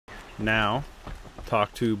now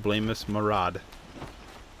talk to Blameless Marad.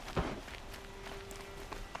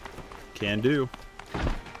 Can do.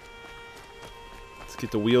 Let's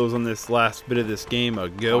get the wheels on this last bit of this game a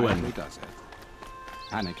going. Quietly does it.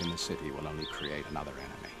 Panic in the city will only create another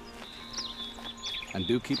enemy. And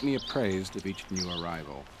do keep me appraised of each new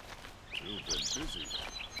arrival.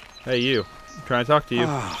 Hey, you. I'm trying to talk to you.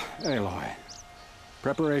 Ah, Aloy.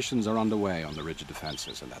 Preparations are underway on the rigid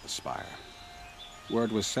defenses and at the spire.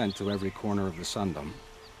 Word was sent to every corner of the Sundom.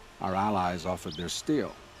 Our allies offered their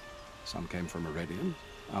steel. Some came for Meridian,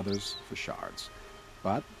 others for shards.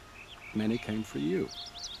 But many came for you,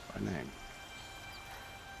 by name.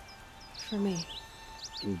 For me.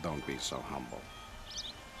 Don't be so humble.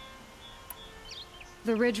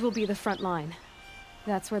 The ridge will be the front line.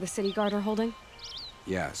 That's where the city guard are holding?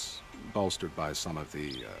 Yes, bolstered by some of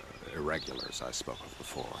the irregulars I spoke of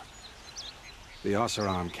before. The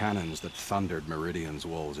Oseram cannons that thundered Meridian's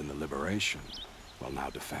walls in the Liberation will now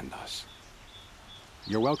defend us.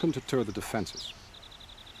 You're welcome to tour the defenses.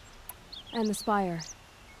 And the spire.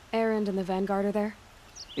 Erend and the Vanguard are there?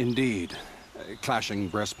 Indeed. Clashing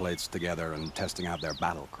breastplates together and testing out their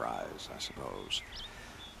battle cries, I suppose.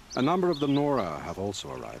 A number of the Nora have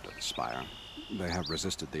also arrived at the spire. They have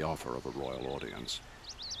resisted the offer of a royal audience.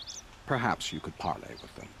 Perhaps you could parley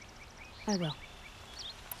with them. I will.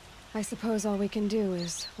 I suppose all we can do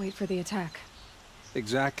is wait for the attack.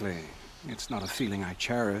 Exactly. It's not a feeling I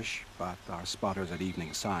cherish, but our spotters at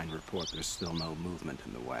Evening Sign report there's still no movement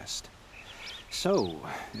in the west. So,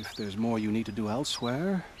 if there's more you need to do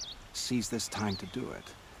elsewhere, seize this time to do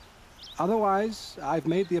it. Otherwise, I've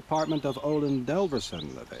made the apartment of Olin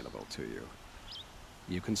Delverson available to you.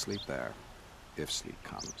 You can sleep there, if sleep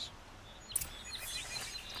comes.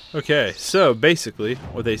 Okay, so basically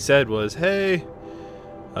what they said was, hey,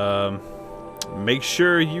 make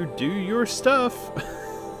sure you do your stuff.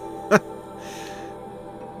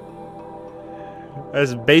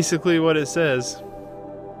 That's basically what it says.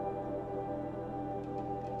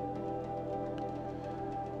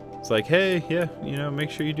 It's like, hey, yeah, you know, make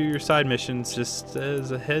sure you do your side missions just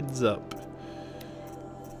as a heads up.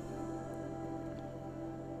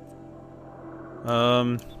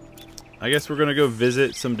 I guess we're gonna go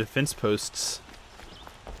visit some defense posts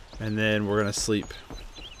and then we're gonna sleep.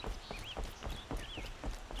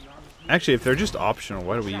 Actually, if they're just optional,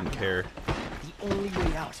 why do we even care?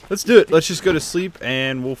 Let's do it. Let's just go to sleep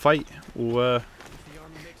and we'll fight. We'll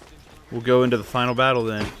go into the final battle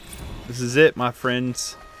then. This is it, my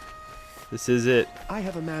friends. This is it. I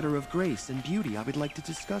have a matter of grace and beauty I would like to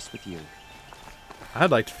discuss with you.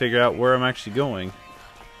 I'd like to figure out where I'm actually going.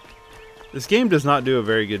 This game does not do a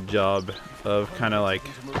very good job of kind of like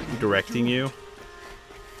directing you.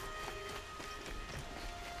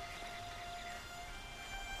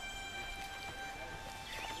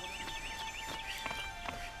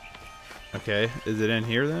 Okay, is it in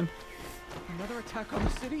here then? Another attack on the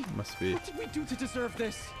city? Must be. What did we do to deserve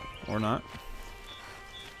this? Or not.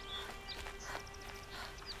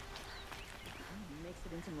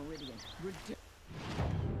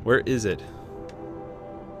 Where is it?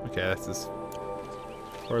 Okay, that's as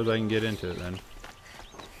far as I can get into it then.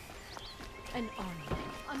 An army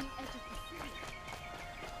on the edge of the city.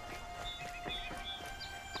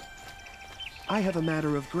 I have a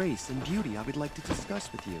matter of grace and beauty I would like to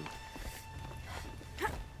discuss with you.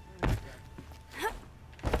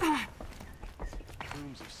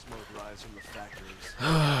 Plumes of smoke rise from the factories. Where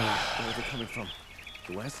are they coming from?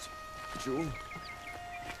 The west? The jewel?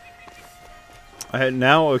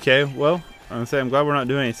 Okay, well, I'm gonna say I'm glad we're not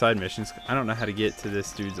doing any side missions. I don't know how to get to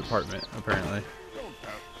this dude's apartment, apparently.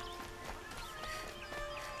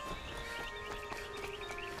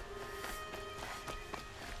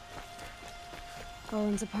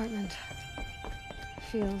 Olin's apartment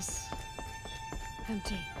feels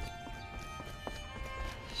empty.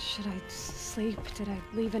 Should I sleep? Did I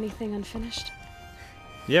leave anything unfinished?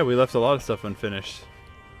 Yeah, we left a lot of stuff unfinished.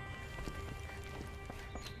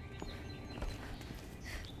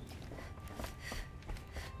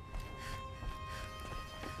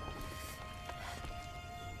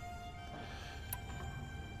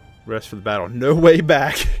 Rest for the battle. No way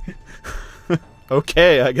back.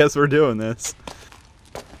 Okay, I guess we're doing this.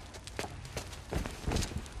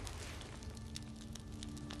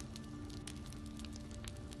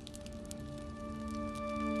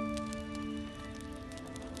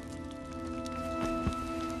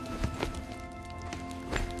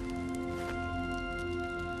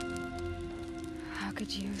 How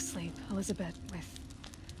could you sleep, Elizabeth, with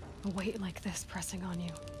a weight like this pressing on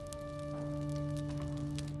you?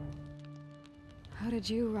 How did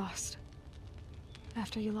you, Rost,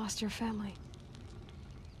 after you lost your family?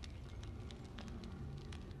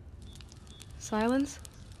 Silence?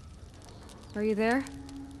 Are you there?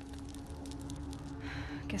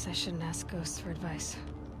 Guess I shouldn't ask ghosts for advice.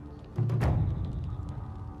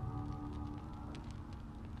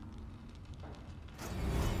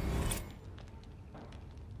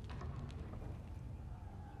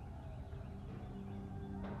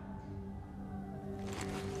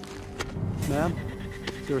 Ma'am,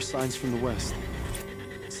 there are signs from the west.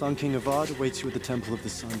 Sun King Avad awaits you at the Temple of the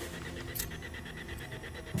Sun.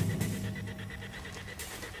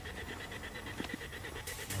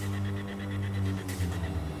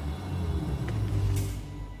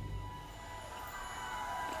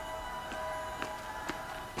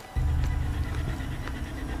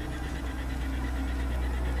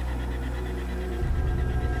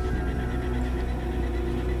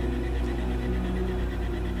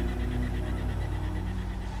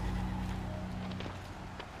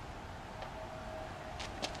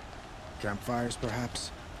 Campfires,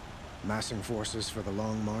 perhaps? Massing forces for the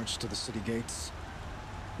long march to the city gates?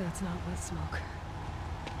 That's not with smoke.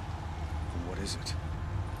 And what is it?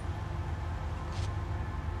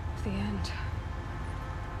 The end.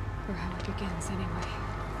 Or how it begins, anyway.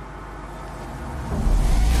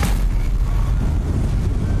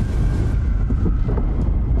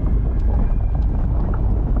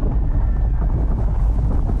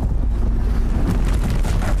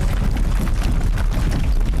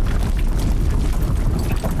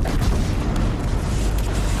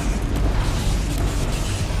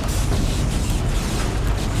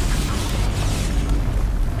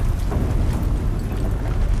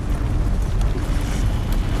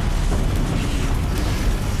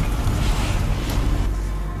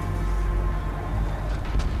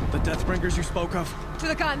 You spoke of? To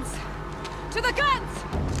the guns! To the guns!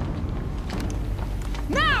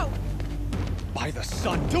 Now! By the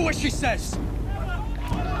sun, do as she says!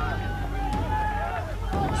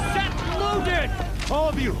 Set loaded! All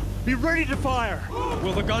of you, be ready to fire!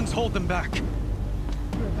 Will the guns hold them back?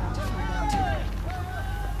 We're about to find out.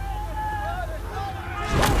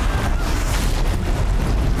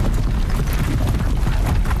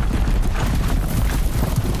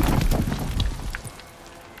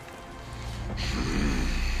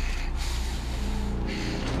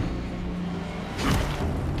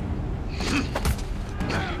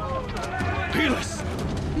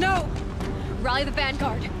 Rally the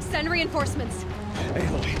vanguard. Send reinforcements.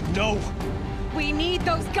 Aloy, no! We need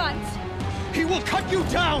those guns. He will cut you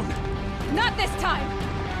down! Not this time!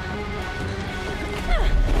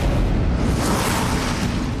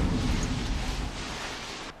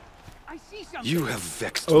 I see something. You have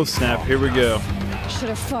vexed Oh me. snap, here we go. Should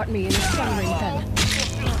have fought me in the sun ring then.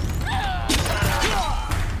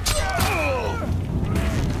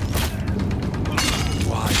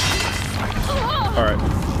 All right.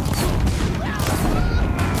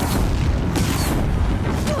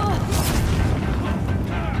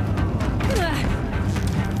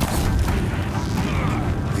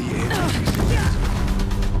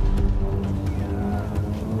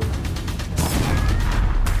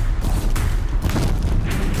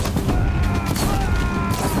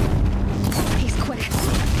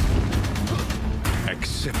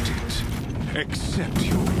 Accept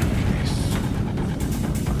your weakness.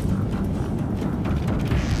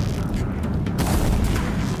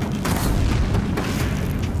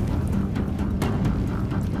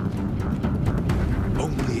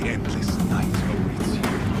 Only endless night awaits you.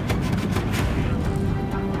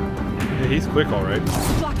 Yeah, he's quick, all right.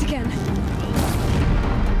 Blocked again.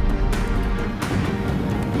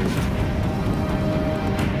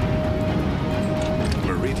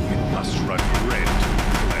 Meridian must run red.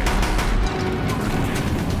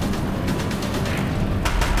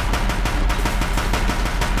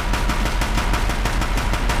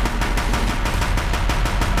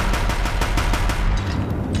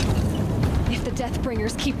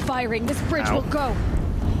 Deathbringers keep firing, this bridge Ow. will go.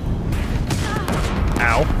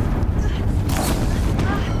 Ow.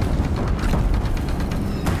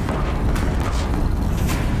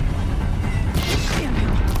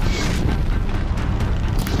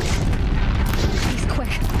 He's quick.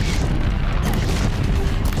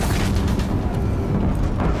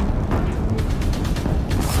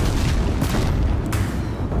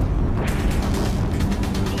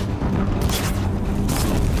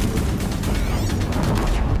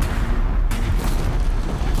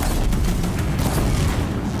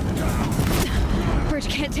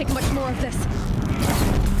 Can't take much more of this.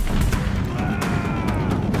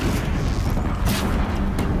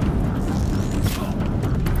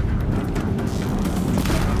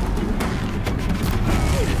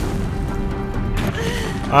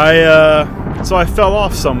 So I fell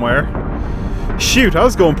off somewhere. Shoot, I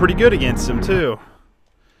was going pretty good against him too.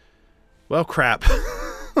 Well, crap.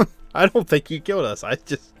 I don't think he killed us.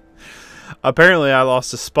 Apparently I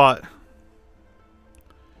lost a spot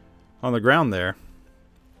on the ground there.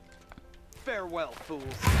 Farewell, fools.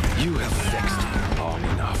 You have vexed me long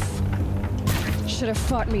enough. Should have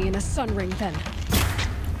fought me in a sun ring then.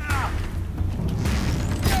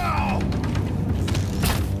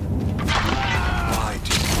 Why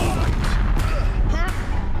do you fight?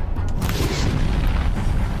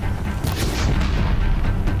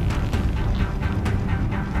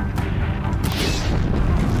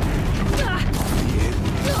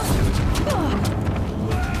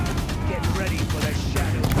 Get ready for the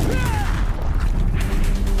shadow.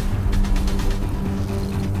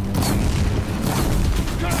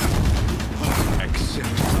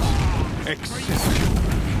 Accept your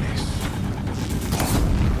weakness.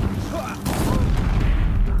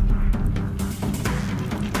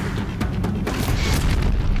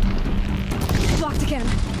 Blocked again.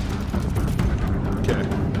 Okay.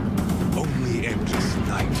 Only endless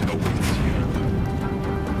night awaits you.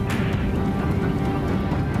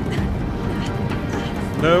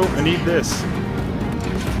 No, I need this.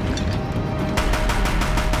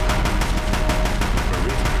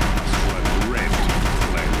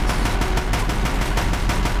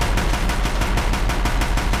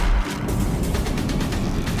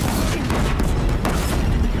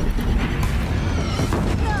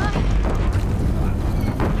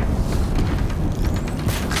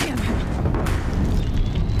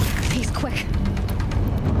 He's quick.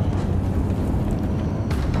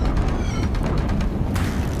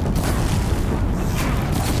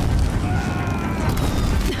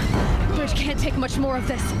 Bridge can't take much more of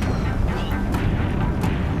this.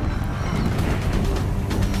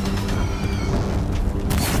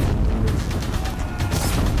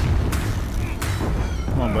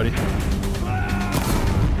 Come on, buddy.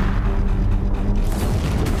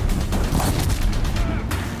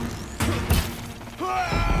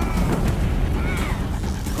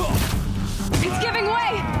 It's giving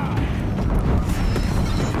way!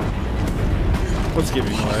 What's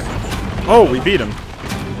giving away? Oh, we beat him.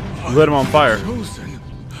 We lit him on fire. Chosen.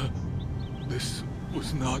 This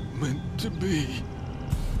was not meant to be.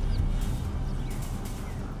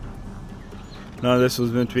 None of this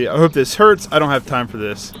was meant to be. I hope this hurts. I don't have time for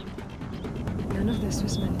this. None of this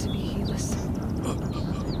was meant to be heedless.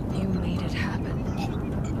 You made it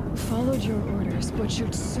happen. Followed your orders,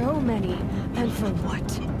 butchered so many, and for what?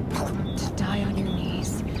 To die on your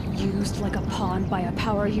knees, used like a pawn by a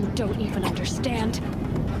power you don't even understand.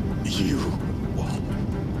 You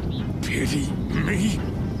pity me?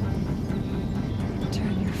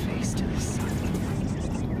 Turn your face to the sun.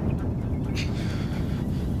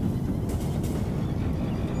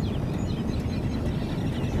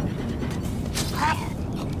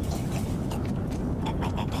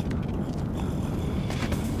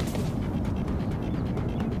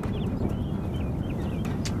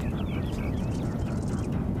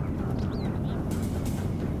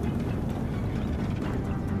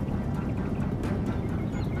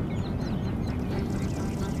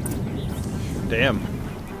 Damn.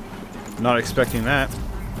 Not expecting that.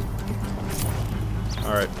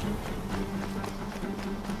 Alright.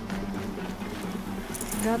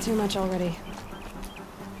 Got too much already.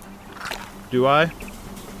 Do I?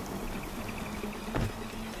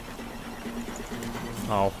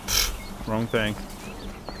 Oh, pfft, wrong thing.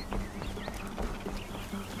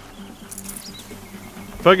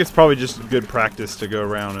 I feel like it's probably just good practice to go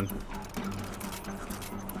around and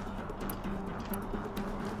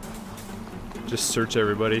just search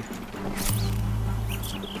everybody.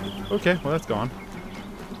 Okay, well that's gone.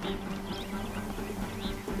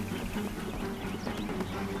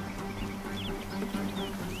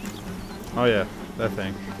 Oh yeah, that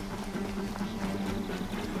thing.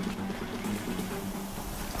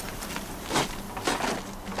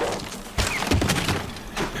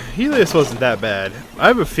 Helios wasn't that bad. I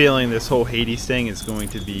have a feeling this whole Hades thing is going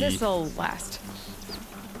to be This'll last.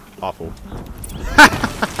 awful.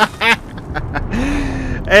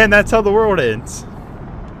 And that's how the world ends.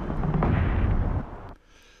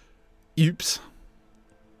 Oops.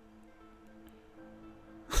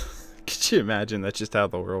 Could you imagine that's just how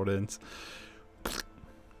the world ends?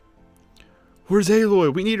 Where's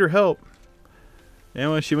Aloy? We need her help.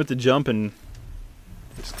 Anyway, she went to jump and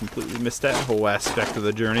just completely missed that whole aspect of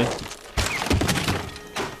the journey.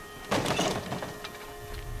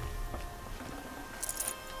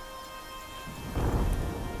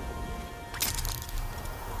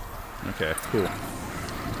 Okay, cool.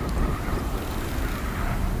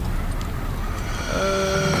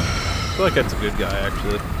 I feel like that's a good guy,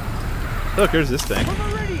 actually. Look, there's this thing.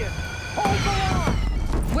 Meridian! Hold the line!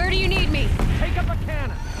 Where do you need me? Take up a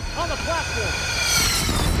cannon! On the platform!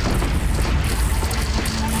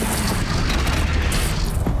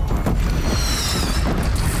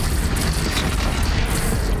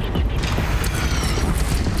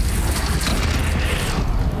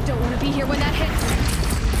 Don't want to be here when that hits.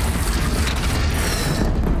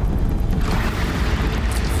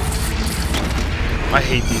 I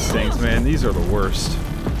hate these things, man. These are the worst.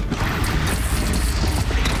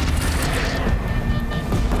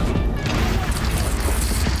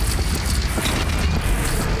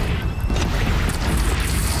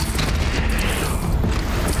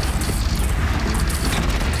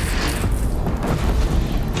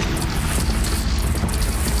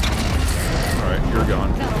 Alright, you're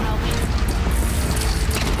gone. That'll help.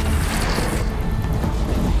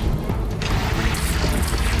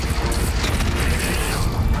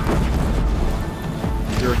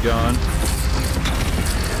 You're gone.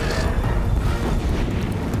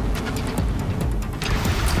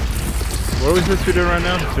 What are we supposed to be doing right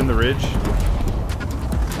now? Defend the ridge.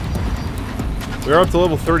 We're up to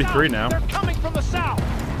level 33 now. They're coming from the south!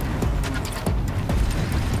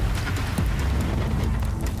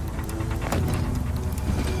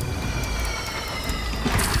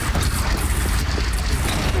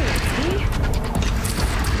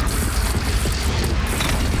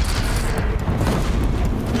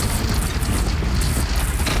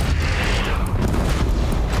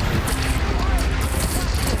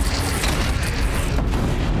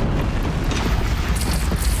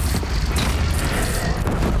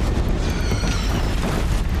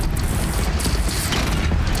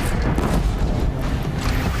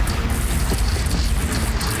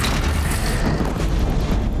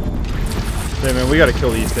 Hey man, we gotta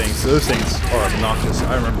kill these things. Those things are obnoxious.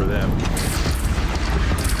 I remember them.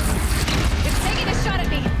 It's taking a shot at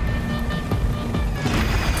me.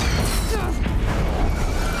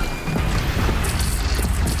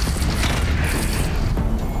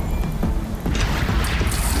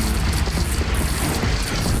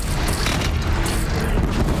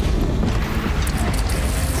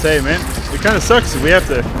 Say man, it kind of sucks that we have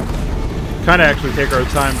to kind of actually take our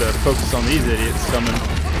time to focus on these idiots coming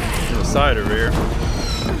from the side over here.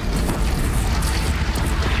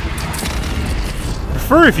 I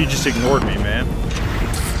prefer if you just ignored me, man.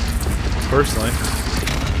 Personally.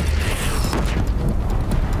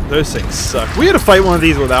 Those things suck. We had to fight one of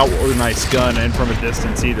these without a nice gun and from a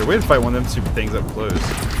distance either. We had to fight one of them stupid things up close.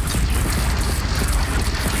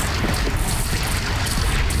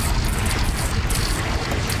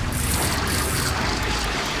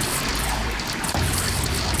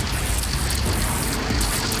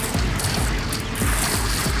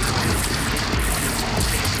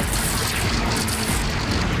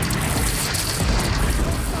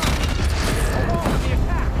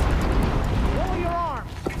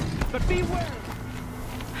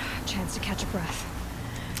 Chance to catch a breath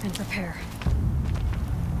and prepare.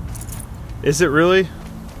 Is it really?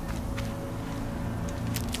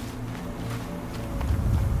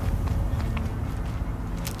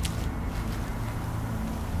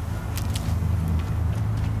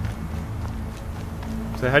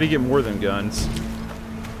 So how do you get more than guns?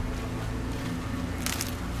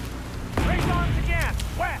 Raise arms again!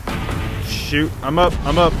 West! Shoot, I'm up,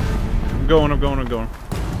 I'm up. I'm going.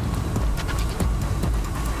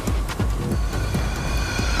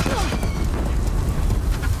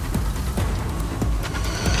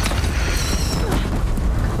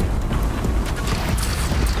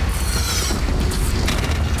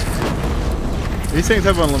 These things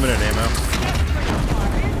have unlimited ammo.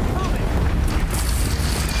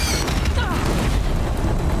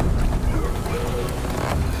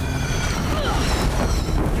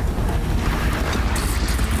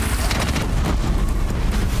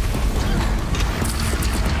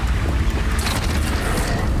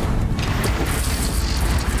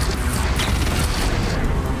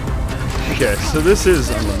 Okay, so this is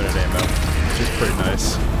unlimited ammo, which is pretty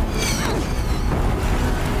nice.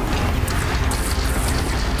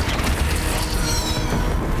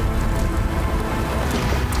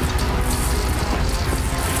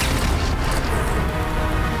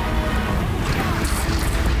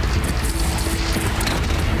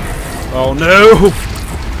 Oh no!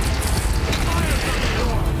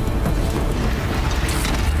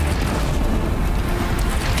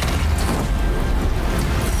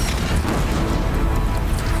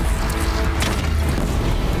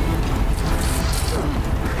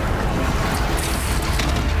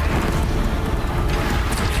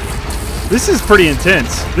 This is pretty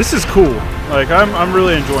intense. This is cool. Like I'm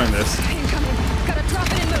really enjoying this. Incoming. Gotta drop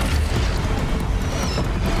it and move.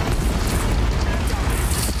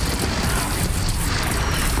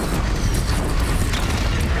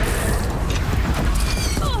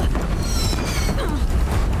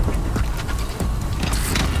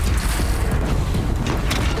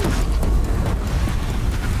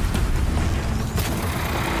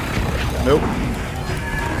 Nope.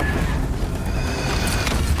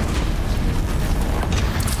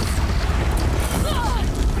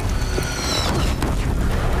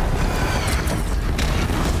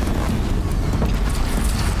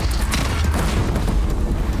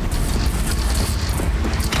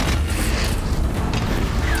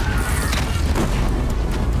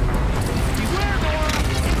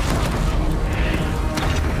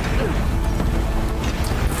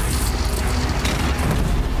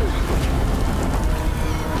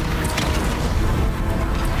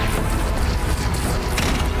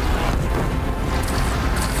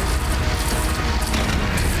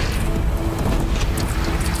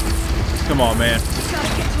 Come on, man. Just gotta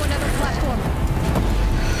get to another platform.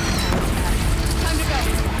 Time to go.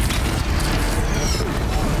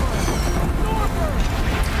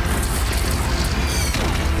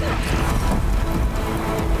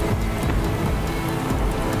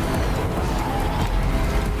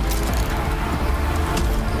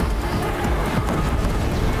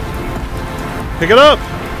 Pick it up.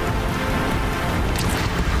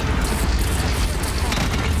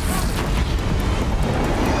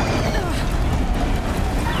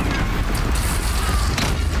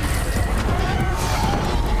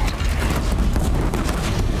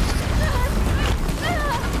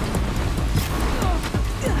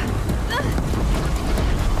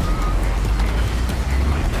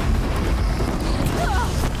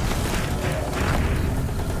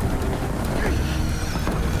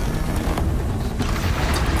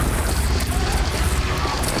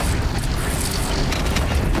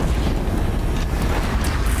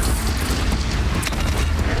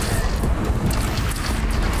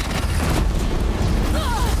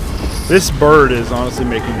 This bird is honestly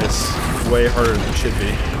making this way harder than it should be.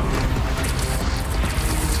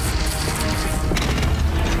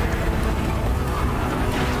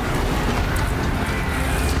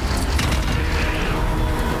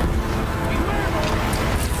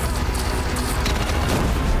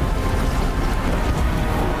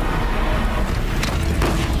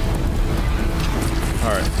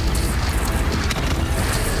 All right.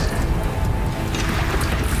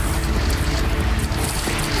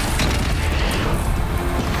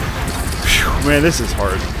 Man, this is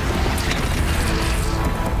hard.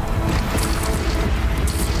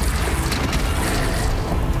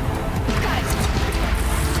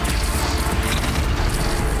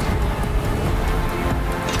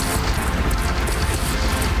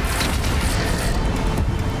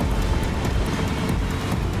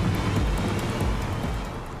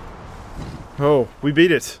 Oh, we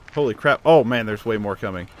beat it. Holy crap. Oh man, there's way more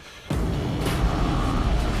coming.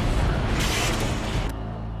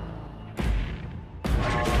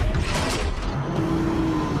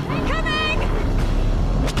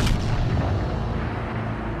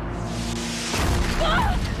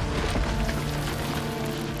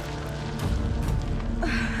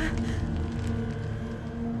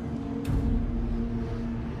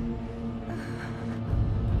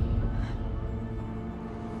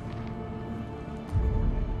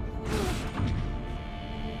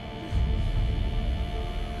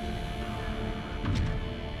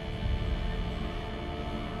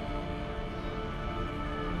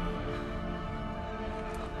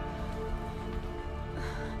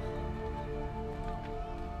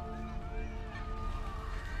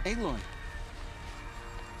 Aloy!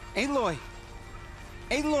 Aloy!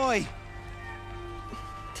 Aloy!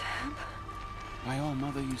 Tab? My own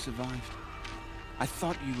mother, you survived. I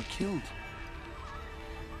thought you were killed.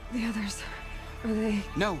 The others, are they...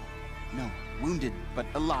 No, wounded, but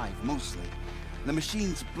alive, mostly. The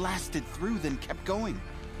machines blasted through, then kept going.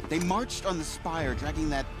 They marched on the spire, dragging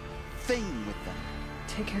that thing with them.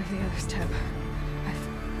 Take care of the others, Tab.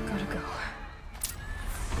 I've gotta go.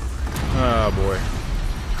 Oh boy.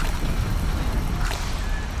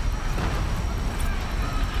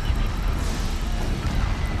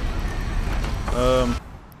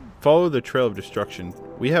 Follow the trail of destruction.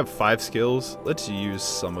 We have 5 skills. Let's use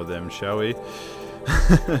some of them, shall we?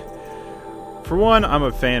 For one, I'm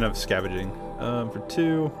a fan of scavenging. For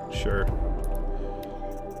 2, sure.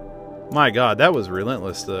 My god, that was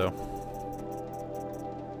relentless though.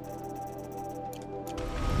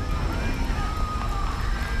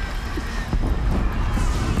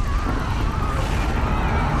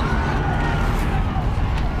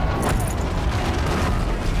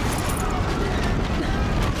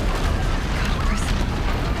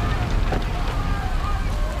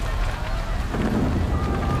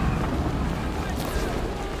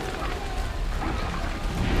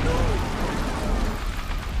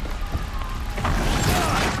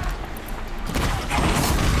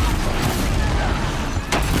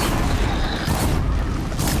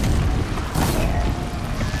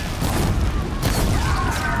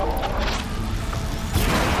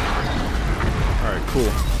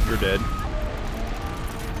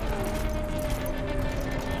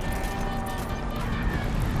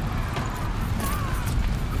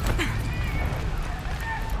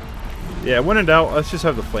 Yeah, when in doubt, let's just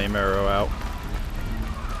have the flame arrow out.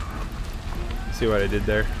 See what I did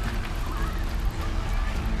there.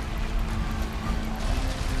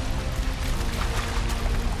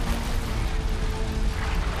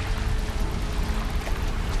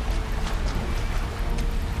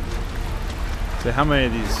 So how many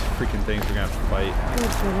of these freaking things we're gonna have to fight? Good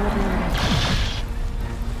for that.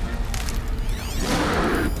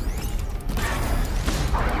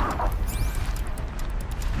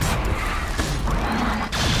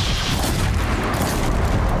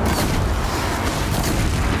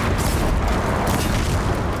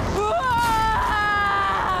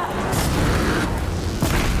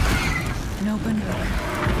 An open door.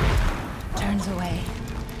 Turns away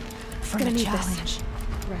from Gonna a need challenge. this.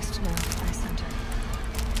 Rest now, Eye Center.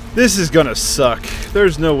 This is gonna suck.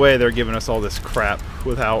 There's no way they're giving us all this crap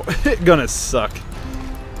without it gonna suck.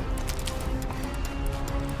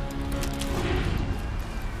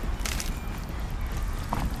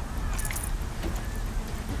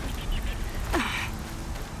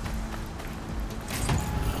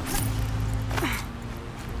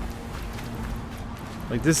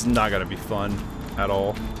 Like, this is not gonna be fun at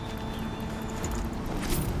all.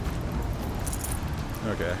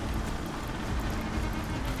 Okay.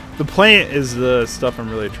 The plant is the stuff I'm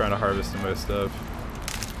really trying to harvest the most of.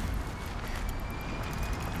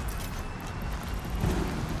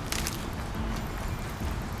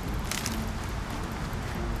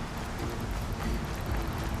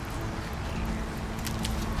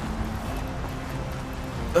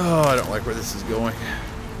 Oh, I don't like where this is going.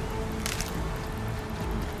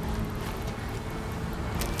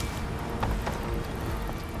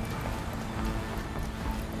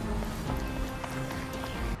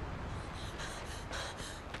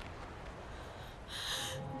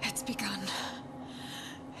 It's begun.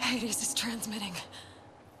 Hades is transmitting.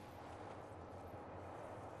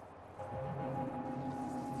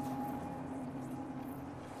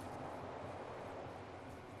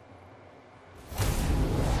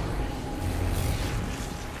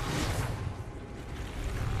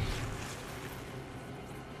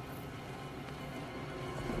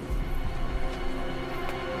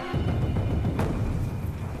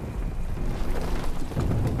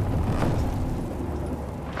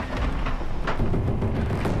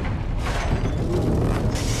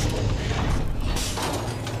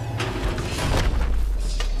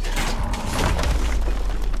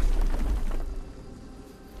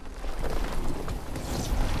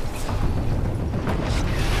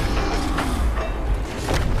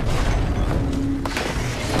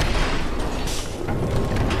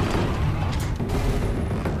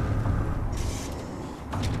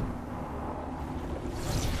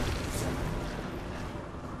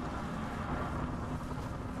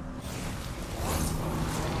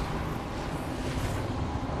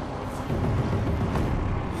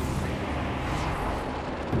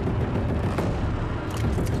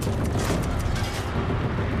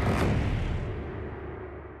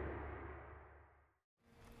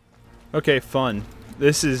 Okay, fun.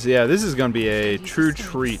 This is, yeah, this is gonna be a true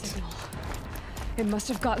treat. Signal. It must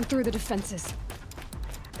have gotten through the defenses.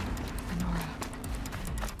 Honora.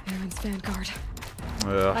 Aaron's vanguard.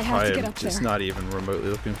 I have to get am up just there. not even remotely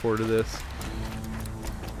looking forward to this.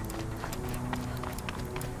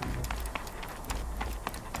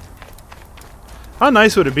 How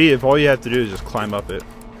nice would it be if all you have to do is just climb up it?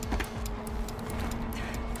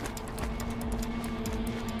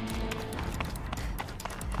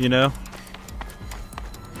 You know?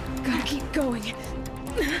 Gotta keep going.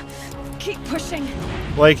 Keep pushing.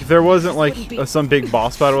 Like, if there wasn't like Wouldn't be some big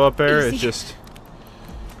boss battle up there, it's easy. just,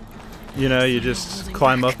 you know, you just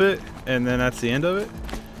climb up it and then that's the end of it.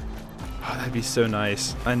 Oh, that'd be so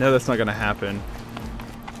nice. I know that's not gonna happen,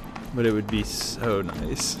 but it would be so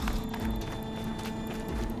nice.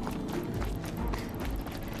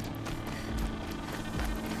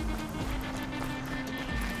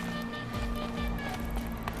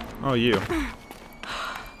 Oh, you.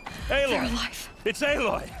 They're Aloy! alive. It's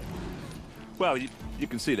Aloy! Well, you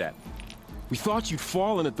can see that. We thought you'd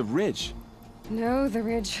fallen at the ridge. No, the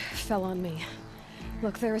ridge fell on me.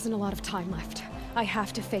 Look, there isn't a lot of time left. I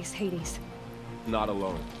have to face Hades. Not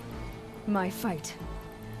alone. My fight.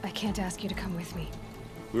 I can't ask you to come with me.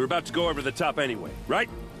 We were about to go over the top anyway, right?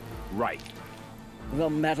 Right. The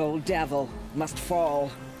metal devil must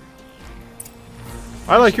fall.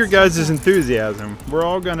 I like your guys' enthusiasm. We're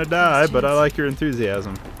all gonna die, but I like your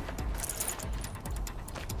enthusiasm.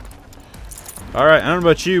 Alright, I don't know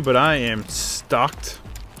about you, but I am stocked.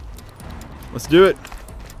 Let's do it.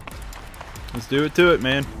 Let's do it to it,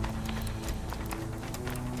 man.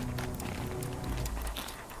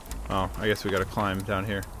 Oh, I guess we gotta climb down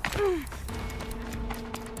here.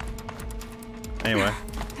 Anyway,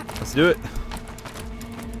 let's do it.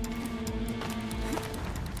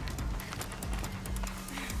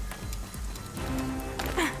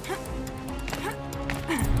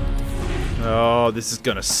 Oh, this is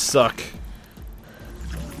gonna suck.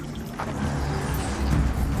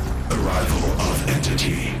 Arrival of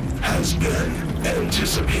entity has been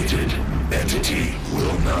anticipated. Entity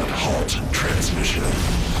will not halt transmission.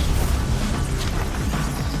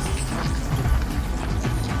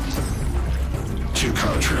 To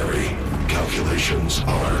contrary, calculations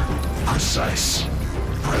are precise.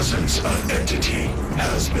 Presence of entity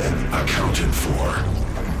has been accounted for.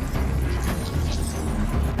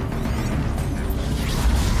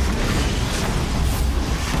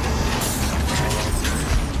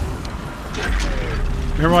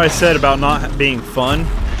 Remember what I said about not being fun?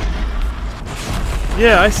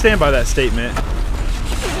 Yeah, I stand by that statement.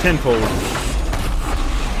 Tenfold.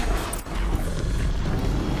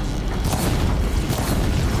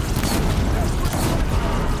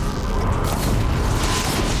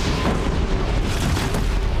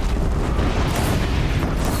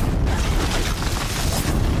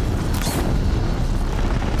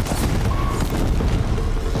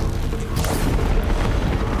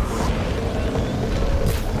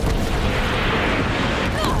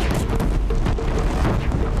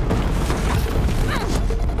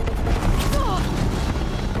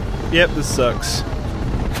 Yep, this sucks.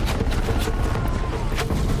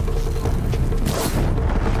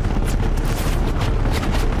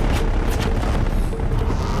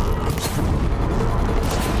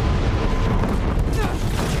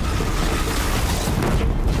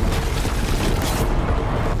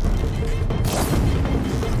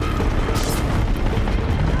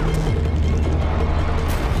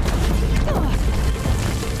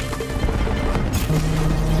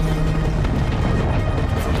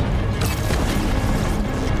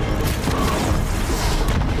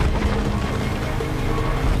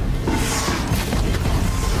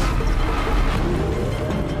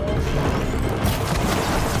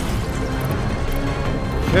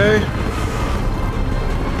 Okay.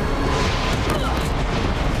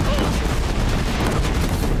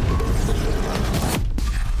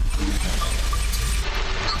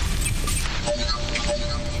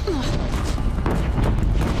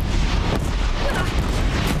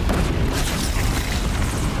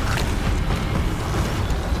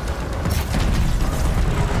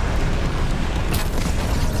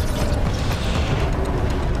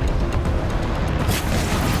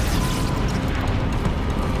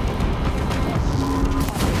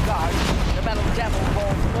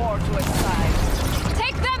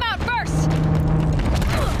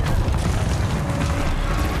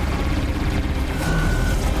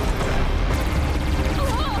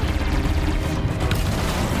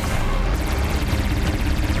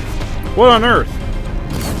 What on earth?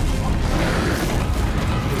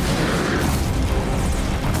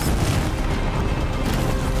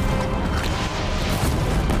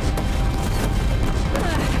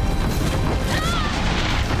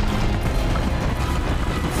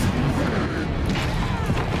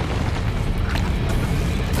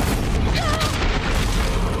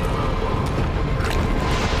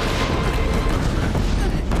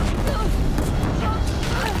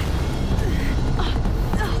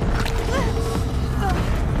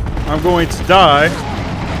 I'm going to die.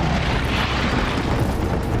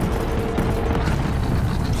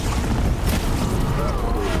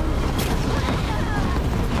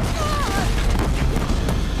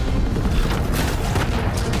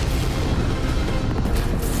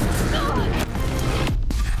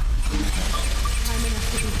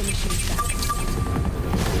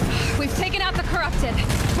 We've taken out the corrupted.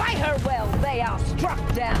 Fight her well, they are struck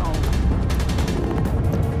down.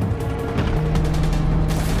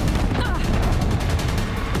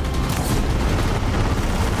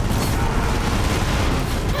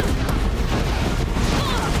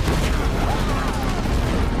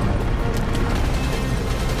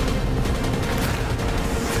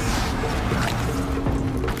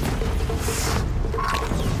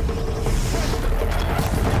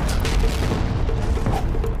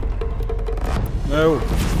 No.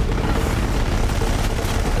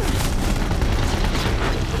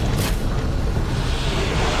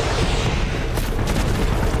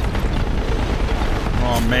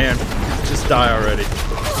 Oh man, just die already.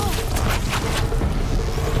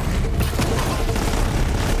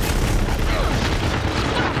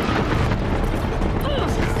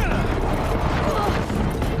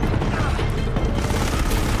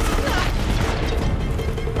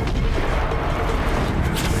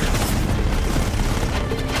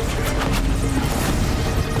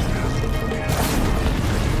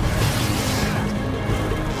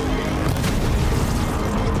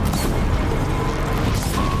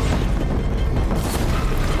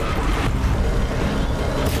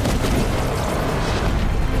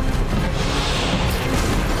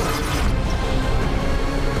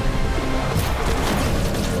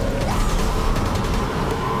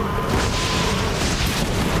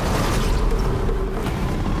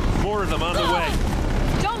 them on the way.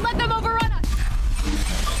 Don't let them overrun us!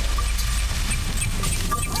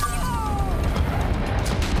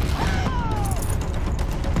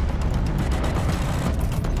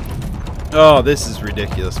 Oh, this is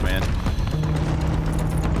ridiculous, man.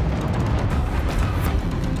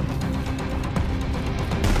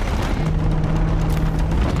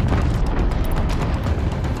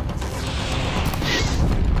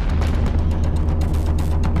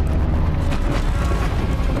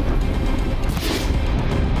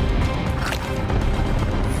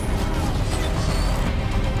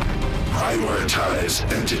 Prioritize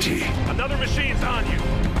entity. Another machine's on you.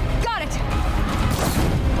 Got it!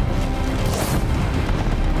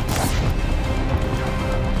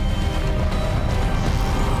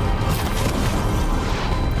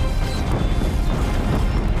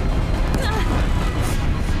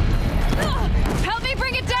 Help me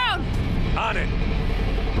bring it down! On it.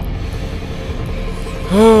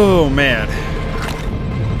 Oh, man.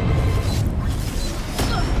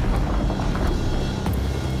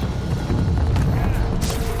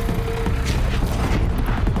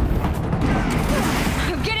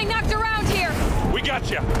 I'm getting knocked around here! We got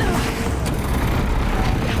you.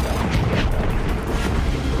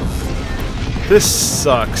 This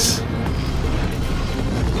sucks.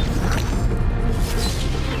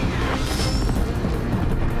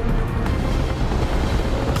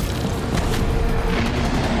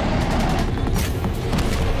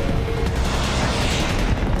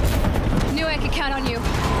 Knew I could count on you.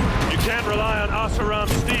 You can't rely on Oseram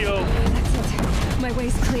steel. That's it. My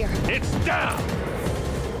way's clear. It's down.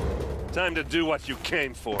 Time to do what you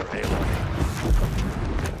came for, Aloy.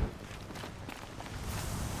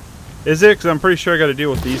 Is it? Because I'm pretty sure I got to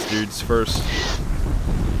deal with these dudes first.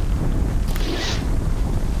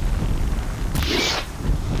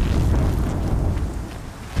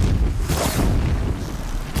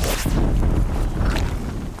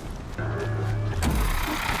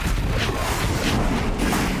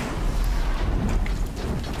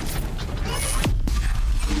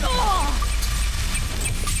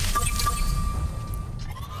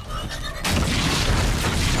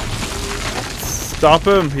 Stop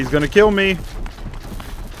him! He's gonna kill me!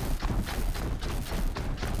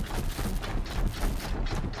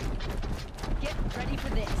 Get ready for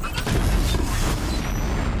this.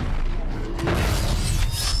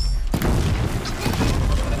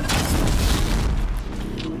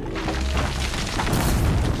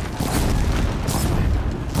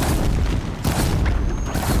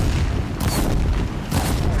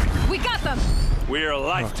 We got them! We're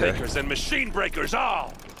life takers and machine breakers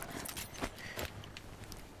all.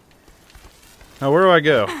 Now where do I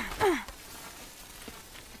go?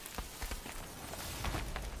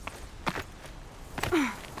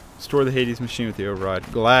 Store the Hades machine with the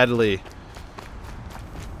override. Gladly.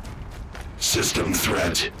 System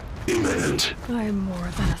threat imminent. I'm more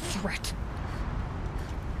than a threat.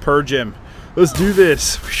 Purge him. Let's do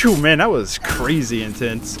this. Phew, man, that was crazy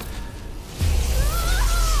intense.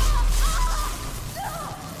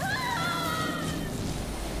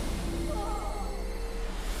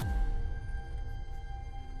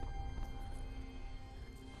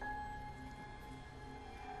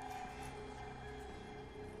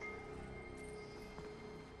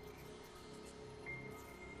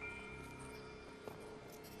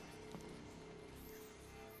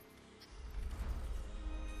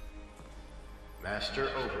 Master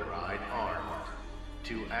Override armed.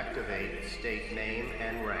 To activate, state name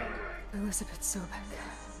and rank. Elizabeth Sobek.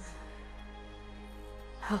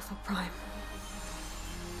 Alpha Prime.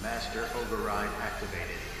 Master Override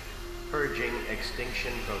activated. Purging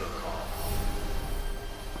extinction protocol.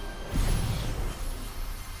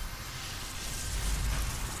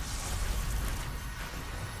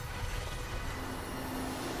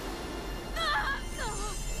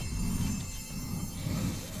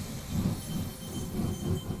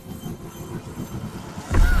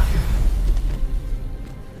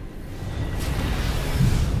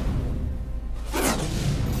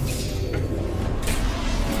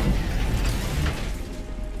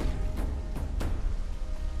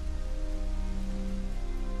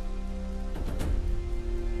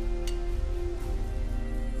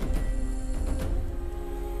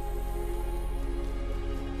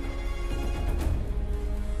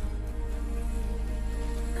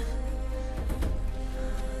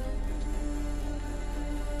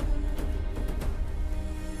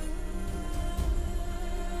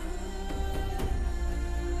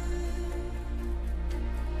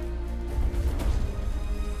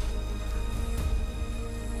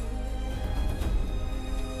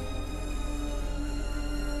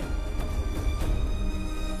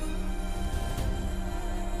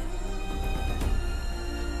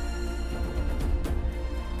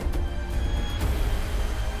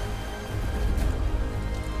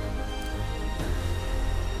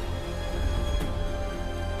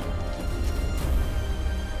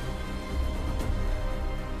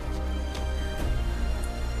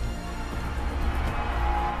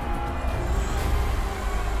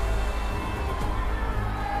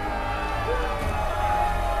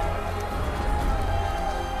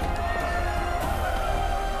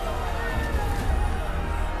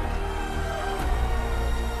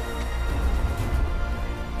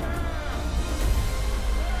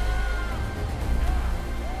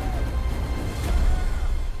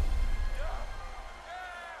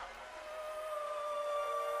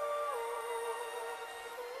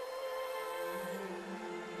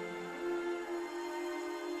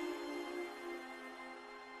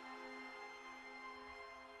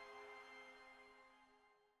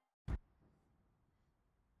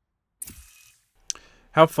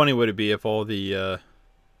 How funny would it be if all the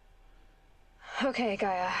Okay,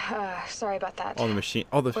 Gaia. Sorry about that. all the machines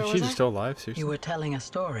are still alive? Seriously? You were telling a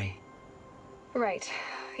story. Right.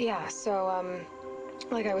 Yeah, so,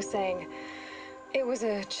 like I was saying, it was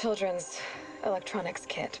a children's electronics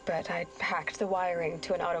kit, but I hacked the wiring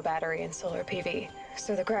to an auto battery and solar PV.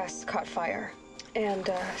 So the grass caught fire. And,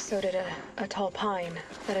 so did a tall pine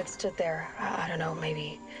that had stood there, I don't know,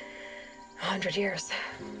 maybe 100 years.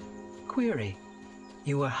 Query.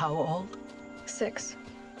 You were how old? 6.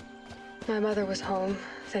 My mother was home,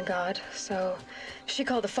 thank God, so she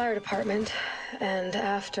called the fire department, and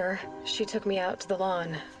after, she took me out to the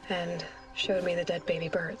lawn and showed me the dead baby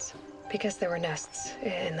birds, because there were nests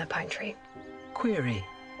in the pine tree. Query.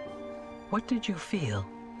 What did you feel?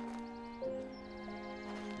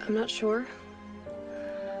 I'm not sure.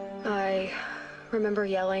 I remember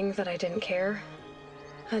yelling that I didn't care,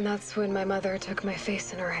 and that's when my mother took my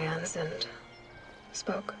face in her hands and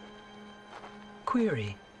spoke.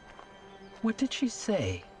 Query. What did she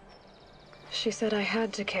say? She said I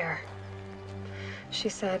had to care. She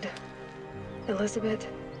said, Elizabeth,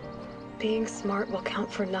 being smart will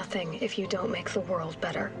count for nothing if you don't make the world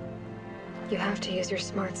better. You have to use your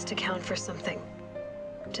smarts to count for something.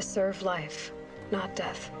 To serve life, not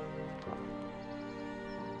death.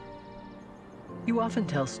 You often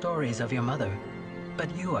tell stories of your mother, but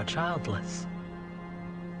you are childless.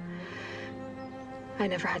 I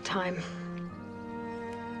never had time.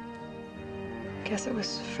 Guess it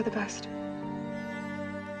was for the best.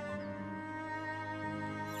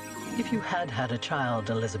 If you had had a child,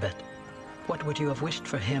 Elizabeth, what would you have wished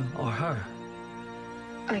for him or her?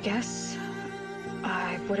 I guess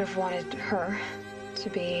I would have wanted her to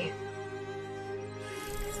be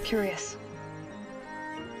curious.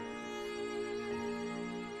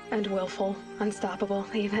 And willful, unstoppable,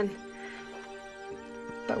 even.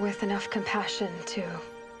 But with enough compassion to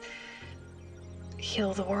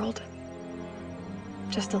heal the world.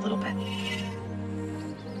 Just a little bit.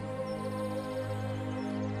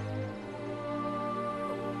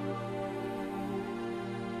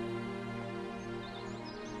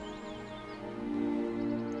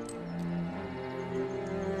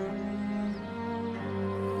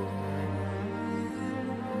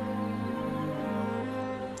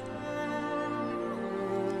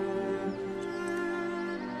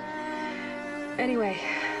 Anyway,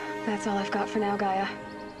 that's all I've got for now, Gaia.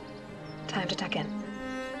 Time to tuck in.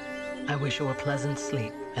 I wish you a pleasant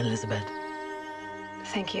sleep, Elizabeth.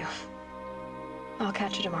 Thank you. I'll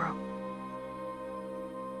catch you tomorrow.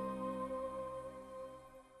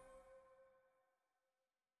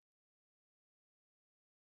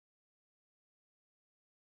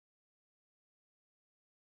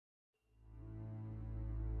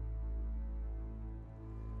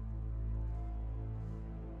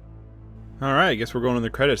 Alright, I guess we're going to the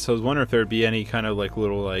credits. So I was wondering if there'd be any kind of like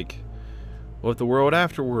little like what the world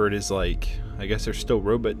afterward is like. I guess there's still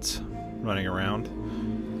robots running around.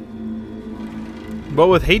 But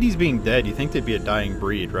with Hades being dead, you think they'd be a dying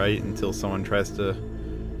breed, right? Until someone tries to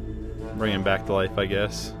bring him back to life, I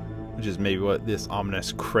guess. Which is maybe what this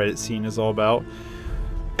ominous credit scene is all about.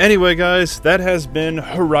 Anyway, guys, that has been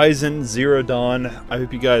Horizon Zero Dawn. I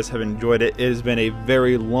hope you guys have enjoyed it. It has been a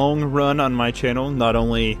very long run on my channel. Not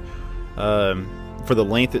only for the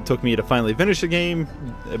length it took me to finally finish the game,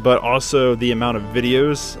 but also the amount of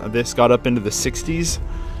videos. This got up into the 60s,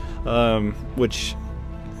 which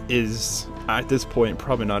is at this point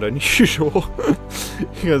probably not unusual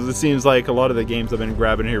because it seems like a lot of the games I've been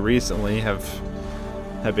grabbing here recently have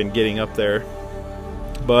been getting up there.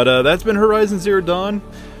 But that's been Horizon Zero Dawn.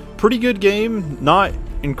 Pretty good game, not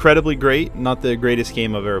incredibly great, not the greatest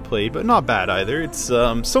game I've ever played, but not bad either. It's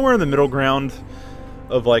somewhere in the middle ground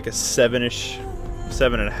of like a 7-ish,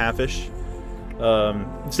 7.5-ish.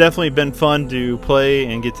 It's definitely been fun to play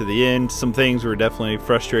and get to the end. Some things were definitely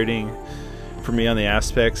frustrating for me on the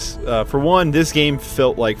aspects. For one, this game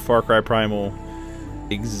felt like Far Cry Primal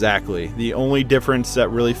exactly. The only difference that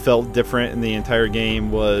really felt different in the entire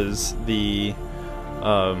game was the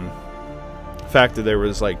fact that there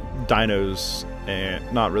was like dinos,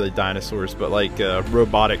 and not really dinosaurs, but like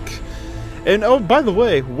robotic. And oh, by the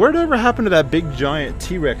way, whatever happened to that big giant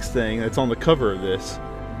T-Rex thing that's on the cover of this?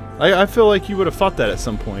 I feel like you would have fought that at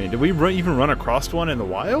some point. Did we even run across one in the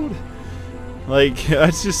wild? Like,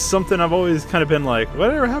 that's just something I've always kind of been like,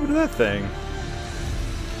 whatever happened to that thing?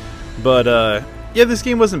 But yeah, this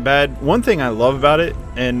game wasn't bad. One thing I love about it,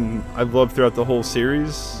 and I've loved throughout the whole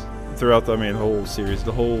series,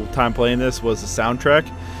 the whole time playing this, was the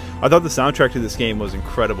soundtrack. I thought the soundtrack to this game was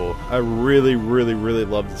incredible. I really, really, really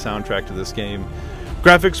loved the soundtrack to this game.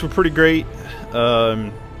 Graphics were pretty great.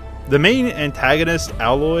 The main antagonist,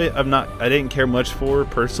 Aloy, I didn't care much for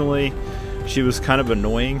personally. She was kind of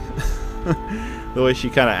annoying, the way she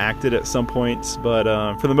kind of acted at some points. But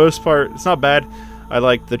for the most part, it's not bad. I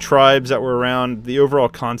liked the tribes that were around. The overall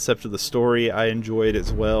concept of the story I enjoyed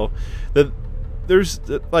as well. There's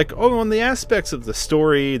like on the aspects of the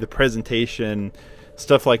story, the presentation,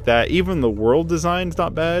 stuff like that. Even the world design's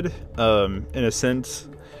not bad in a sense.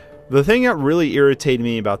 The thing that really irritated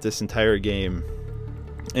me about this entire game,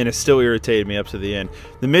 and it still irritated me up to the end,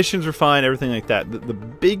 the missions were fine, everything like that. The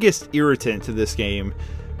biggest irritant to this game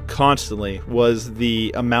constantly was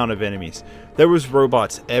the amount of enemies. There was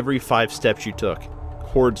robots every 5 steps you took,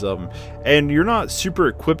 hordes of them, and you're not super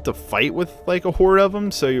equipped to fight with like a horde of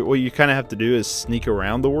them, so what you kind of have to do is sneak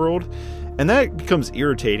around the world, and that becomes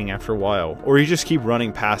irritating after a while. Or you just keep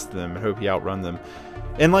running past them and hope you outrun them.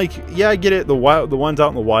 And like, yeah, I get it, the ones out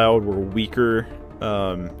in the wild were weaker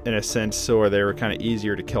in a sense, so they were kind of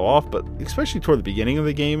easier to kill off, but especially toward the beginning of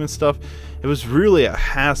the game and stuff, it was really a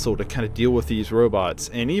hassle to kind of deal with these robots.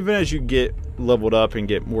 And even as you get leveled up and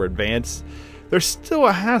get more advanced, they're still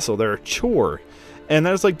a hassle, they're a chore. And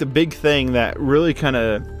that's like the big thing that really kind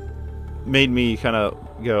of made me kind of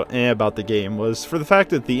go about the game, was for the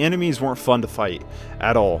fact that the enemies weren't fun to fight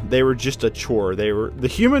at all. They were just a chore. The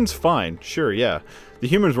humans fine, sure, yeah, the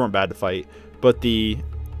humans weren't bad to fight, but the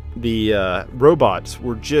robots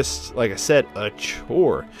were just, like I said, a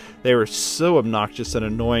chore. They were so obnoxious and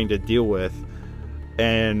annoying to deal with,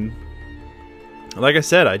 and like I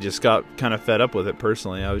said, I just got kind of fed up with it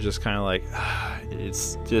personally. I was just kind of like,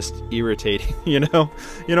 it's just irritating, you know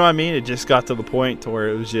what I mean? It just got to the point to where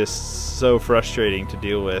it was just so frustrating to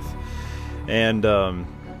deal with. And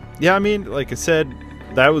yeah, I mean, like I said,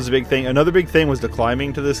 that was a big thing. Another big thing was the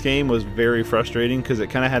climbing to this game was very frustrating, because it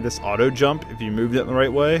kind of had this auto jump if you moved it in the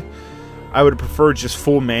right way. I would have preferred just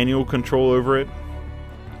full manual control over it,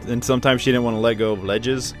 and sometimes she didn't want to let go of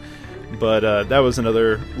ledges. But that was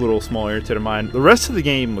another little small irritant of mine. The rest of the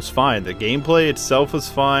game was fine. The gameplay itself was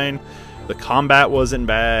fine. The combat wasn't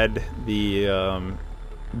bad. The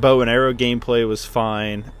bow and arrow gameplay was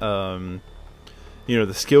fine. You know,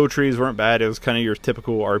 the skill trees weren't bad. It was kind of your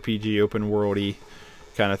typical RPG open worldy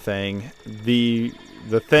kind of thing. The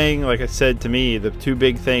thing, like I said, to me, the two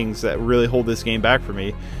big things that really hold this game back for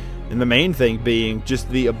me, and the main thing being just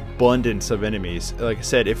the abundance of enemies. Like I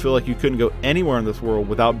said, it felt like you couldn't go anywhere in this world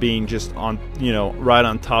without being just on, you know, right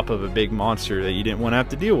on top of a big monster that you didn't want to have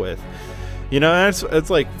to deal with. You know, and it's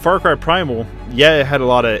like Far Cry Primal. Yeah, it had a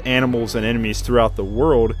lot of animals and enemies throughout the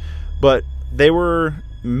world, but they were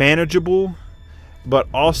manageable, but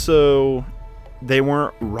also they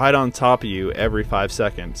weren't right on top of you every 5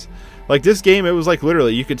 seconds. Like this game, it was like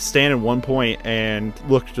literally you could stand in one point and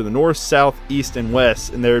look to the north, south, east, and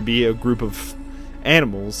west, and there would be a group of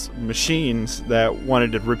animals, machines that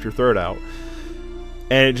wanted to rip your throat out.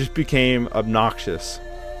 And it just became obnoxious.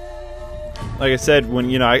 Like I said, when,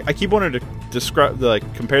 you know, I keep wanting to describe,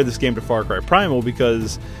 like, compare this game to Far Cry Primal,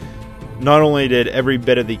 because not only did every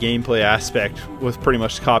bit of the gameplay aspect was pretty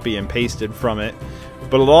much copy and pasted from it,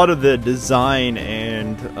 but a lot of the design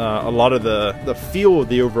and a lot of the feel of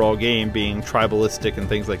the overall game, being tribalistic and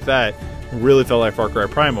things like that, really felt like Far Cry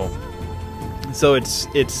Primal. So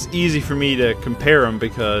it's easy for me to compare them,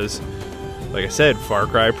 because, like I said, Far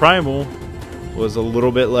Cry Primal was a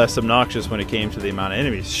little bit less obnoxious when it came to the amount of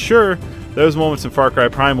enemies. Sure, there was moments in Far Cry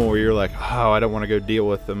Primal where you're like, oh, I don't want to go deal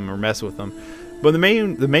with them or mess with them. But the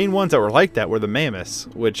main ones that were like that were the mammoths,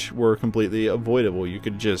 which were completely avoidable. You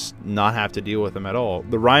could just not have to deal with them at all.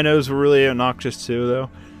 The rhinos were really obnoxious too, though.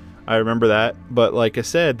 I remember that. But like I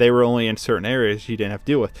said, they were only in certain areas you didn't have to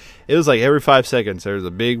deal with. It was like every 5 seconds there was a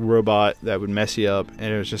big robot that would mess you up,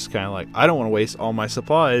 and it was just kind of like, I don't want to waste all my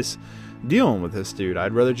supplies dealing with this dude.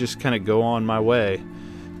 I'd rather just kind of go on my way.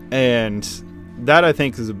 And that, I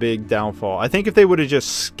think, is a big downfall. I think if they would have just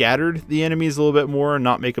scattered the enemies a little bit more and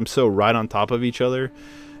not make them so right on top of each other,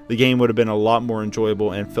 the game would have been a lot more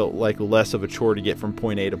enjoyable and felt like less of a chore to get from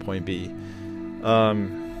point A to point B.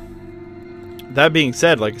 That being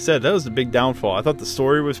said, like I said, that was the big downfall. I thought the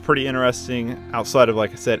story was pretty interesting, outside of,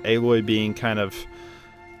 like I said, Aloy being kind of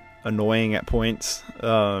annoying at points.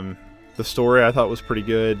 The story I thought was pretty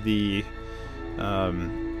good.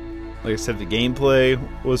 Like I said, the gameplay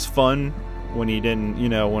was fun when you didn't, you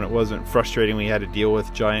know, when it wasn't frustrating when you had to deal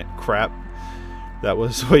with giant crap that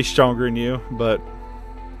was way stronger than you. But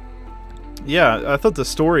yeah, I thought the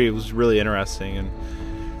story was really interesting, and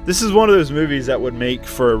this is one of those movies that would make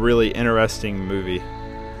for a really interesting movie.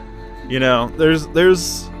 You know, there's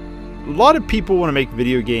a lot of people want to make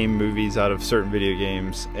video game movies out of certain video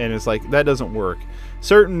games, and it's like, that doesn't work.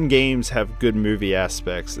 certain games have good movie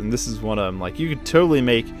aspects, and this is one of them. Like, you could totally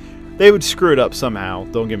make, they would screw it up somehow,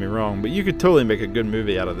 don't get me wrong, but you could totally make a good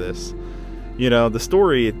movie out of this. You know, the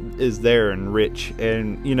story is there and rich,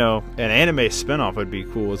 and, you know, an anime spinoff would be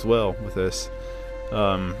cool as well with this.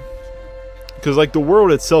 Because, like, the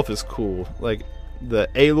world itself is cool. Like, the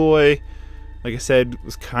Aloy, like I said,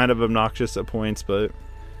 was kind of obnoxious at points, but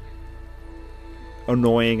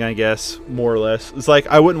annoying, I guess, more or less. It's like,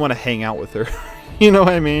 I wouldn't want to hang out with her. You know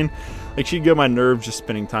what I mean? Like, she'd get my nerves just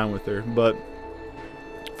spending time with her. But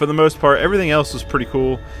for the most part, everything else was pretty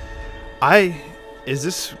cool. Is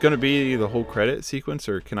this going to be the whole credit sequence,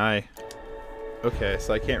 or can I... Okay,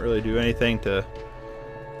 so I can't really do anything to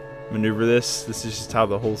maneuver this. This is just how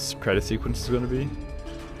the whole credit sequence is going to be.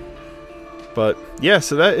 But yeah,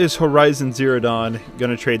 so that is Horizon Zero Dawn.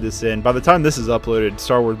 Gonna trade this in. By the time this is uploaded,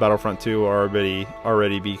 Star Wars Battlefront 2 will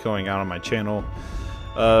already be going out on my channel.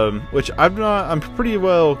 Which I'm pretty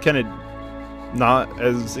well kind of not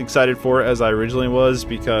as excited for it as I originally was,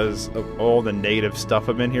 because of all the negative stuff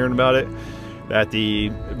I've been hearing about it. That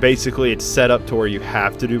basically it's set up to where you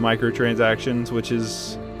have to do microtransactions,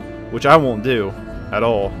 which I won't do at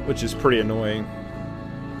all, which is pretty annoying.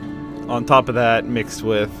 On top of that, mixed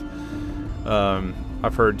with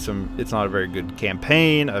I've heard it's not a very good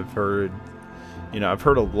campaign. I've heard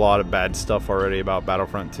a lot of bad stuff already about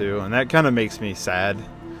Battlefront 2, and that kind of makes me sad.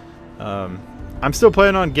 I'm still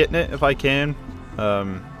planning on getting it if I can,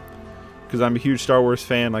 because I'm a huge Star Wars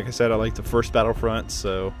fan. Like I said, I like the first Battlefront,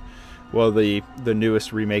 so, well, the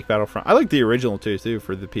newest remake Battlefront. I like the original too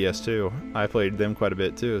for the PS2. I played them quite a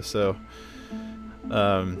bit too, so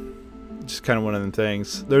just kind of one of them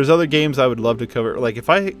things. There's other games I would love to cover. Like, if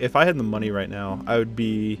I had the money right now, I would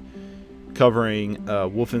be covering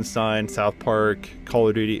Wolfenstein, South Park, Call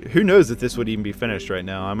of Duty. Who knows if this would even be finished right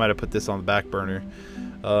now? I might have put this on the back burner.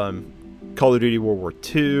 Call of Duty World War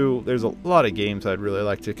II. There's a lot of games I'd really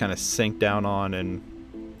like to kind of sink down on and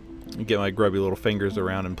get my grubby little fingers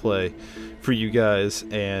around and play for you guys.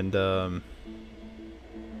 And some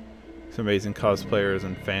amazing cosplayers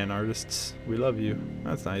and fan artists. We love you.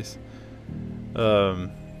 That's nice.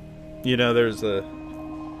 You know, there's a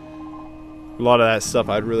lot of that stuff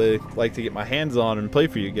I'd really like to get my hands on and play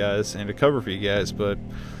for you guys and to cover for you guys, but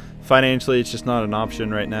financially it's just not an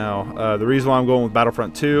option right now. The reason why I'm going with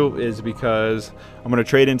Battlefront 2 is because I'm going to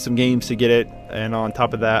trade in some games to get it, and on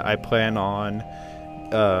top of that I plan on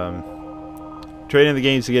trading the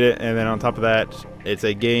games to get it, and then on top of that it's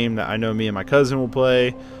a game that I know me and my cousin will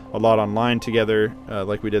play a lot online together,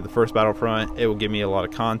 like we did the first Battlefront. It will give me a lot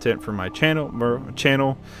of content for my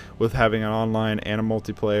channel with having an online and a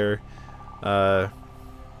multiplayer.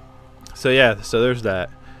 So yeah, so there's that.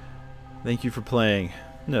 Thank you for playing.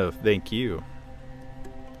 No, thank you.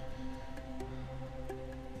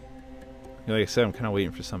 Like I said, I'm kind of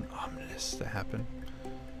waiting for something ominous to happen.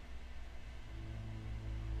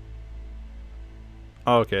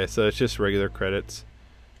 Oh, okay, so it's just regular credits.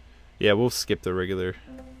 Yeah, we'll skip the regular.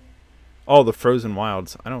 Oh, the Frozen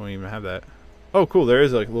Wilds. I don't even have that. Oh, cool. There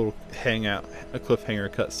is like a little hangout, a cliffhanger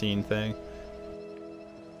cutscene thing.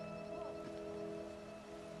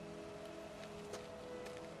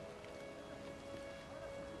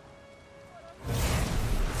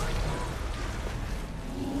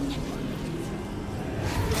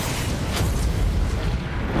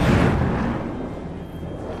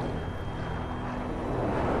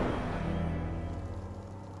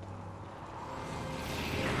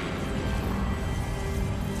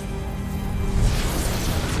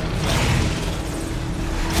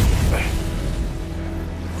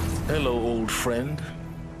 Hello, old friend.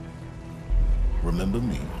 Remember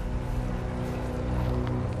me?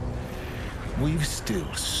 We've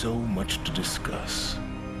still so much to discuss.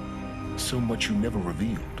 So much you never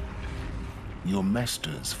revealed. Your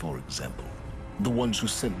masters, for example. The ones who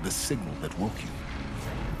sent the signal that woke you.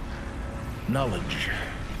 Knowledge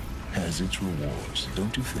has its rewards,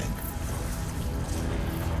 don't you think?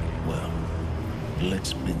 Well,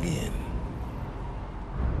 let's begin.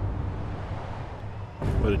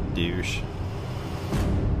 What a douche.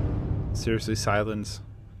 Seriously, Silence?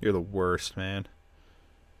 You're the worst, man.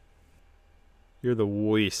 You're the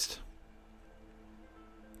worst.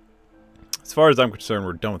 As far as I'm concerned,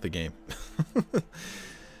 we're done with the game.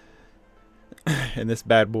 And this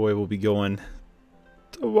bad boy will be going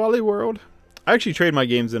to Wally World. I actually trade my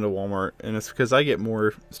games into Walmart, and it's because I get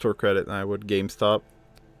more store credit than I would GameStop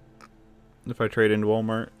if I trade into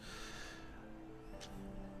Walmart.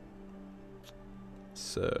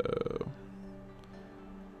 So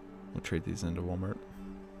we'll trade these into Walmart.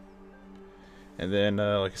 And then,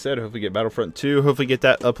 like I said, hopefully get Battlefront 2. Hopefully get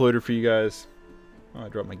that uploaded for you guys. Oh, I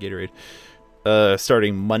dropped my Gatorade.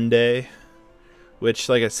 starting Monday. Which,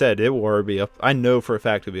 like I said, it will already be up. I know for a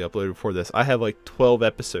fact it'll be uploaded before this. I have like 12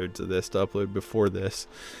 episodes of this to upload before this.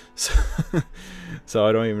 So, so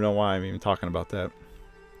I don't even know why I'm even talking about that.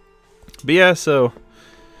 But yeah, so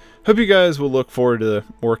hope you guys will look forward to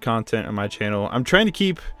more content on my channel. I'm trying to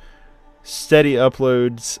keep steady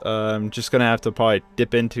uploads. I'm just going to have to probably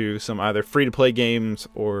dip into some either free-to-play games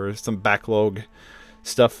or some backlog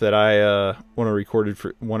stuff that I want to record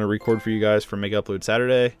for you guys for Mega Upload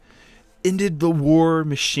Saturday. Ended the war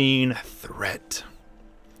machine threat.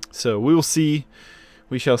 So we will see.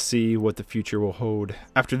 We shall see what the future will hold.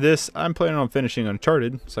 After this, I'm planning on finishing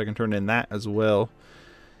Uncharted, so I can turn in that as well.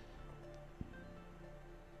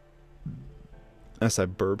 As I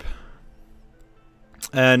burp.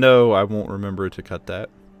 And no, I won't remember to cut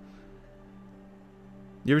that.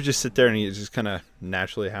 You ever just sit there and it just kind of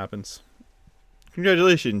naturally happens?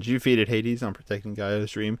 Congratulations, you defeated Hades on protecting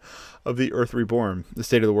Gaia's dream of the Earth Reborn. The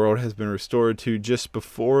state of the world has been restored to just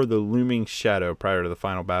before the looming shadow prior to the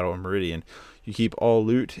final battle in Meridian. You keep all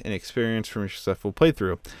loot and experience from your successful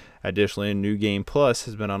playthrough. Additionally, a new game plus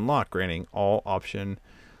has been unlocked, granting all option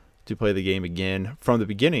to play the game again from the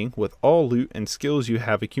beginning with all loot and skills you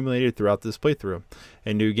have accumulated throughout this playthrough.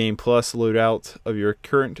 A new game plus loadout of your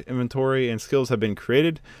current inventory and skills have been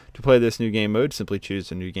created. To play this new game mode, simply choose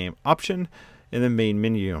the new game option in the main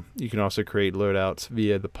menu. You can also create loadouts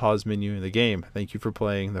via the pause menu in the game. Thank you for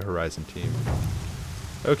playing the Horizon team.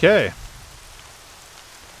 Okay.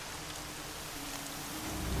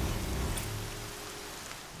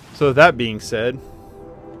 So that being said,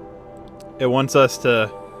 it wants us to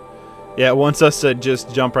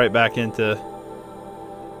just jump right back into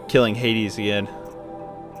killing Hades again.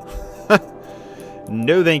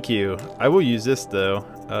 No thank you. I will use this though.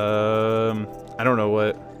 I don't know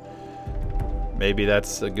what. Maybe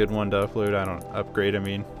that's a good one to upload.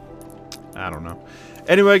 I don't know.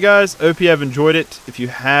 Anyway, guys, I hope you have enjoyed it. If you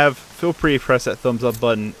have, feel free to press that thumbs up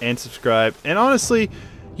button and subscribe. And honestly,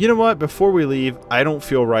 you know what? Before we leave, I don't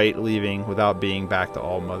feel right leaving without being back to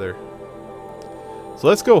All Mother. So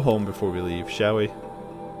let's go home before we leave, shall we?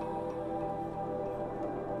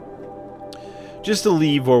 Just to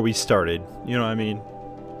leave where we started. You know what I mean?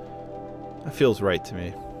 That feels right to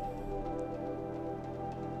me.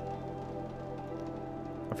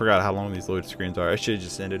 I forgot how long these load screens are. I should have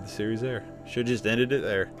just ended the series there. Should have just ended it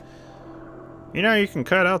there. You know, you can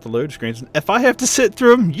cut out the load screens. If I have to sit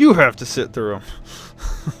through them, you have to sit through them.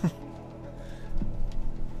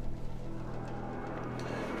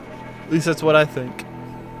 At least that's what I think.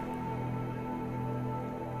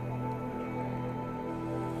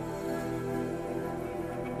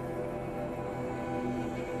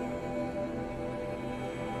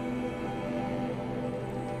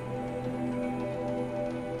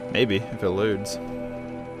 Maybe, if it loads.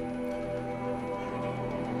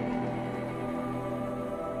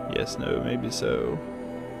 Yes, no, maybe so.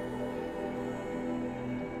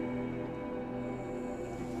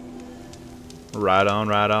 Right on,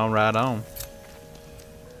 right on, right on.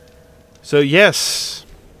 So, yes.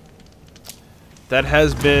 That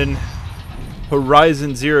has been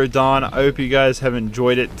Horizon Zero Dawn. I hope you guys have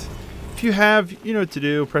enjoyed it. If you have, you know what to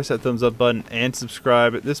do. Press that thumbs up button and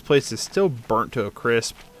subscribe. This place is still burnt to a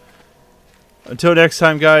crisp. Until next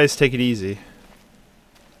time, guys, take it easy.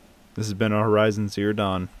 This has been Horizon Zero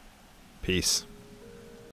Dawn. Peace.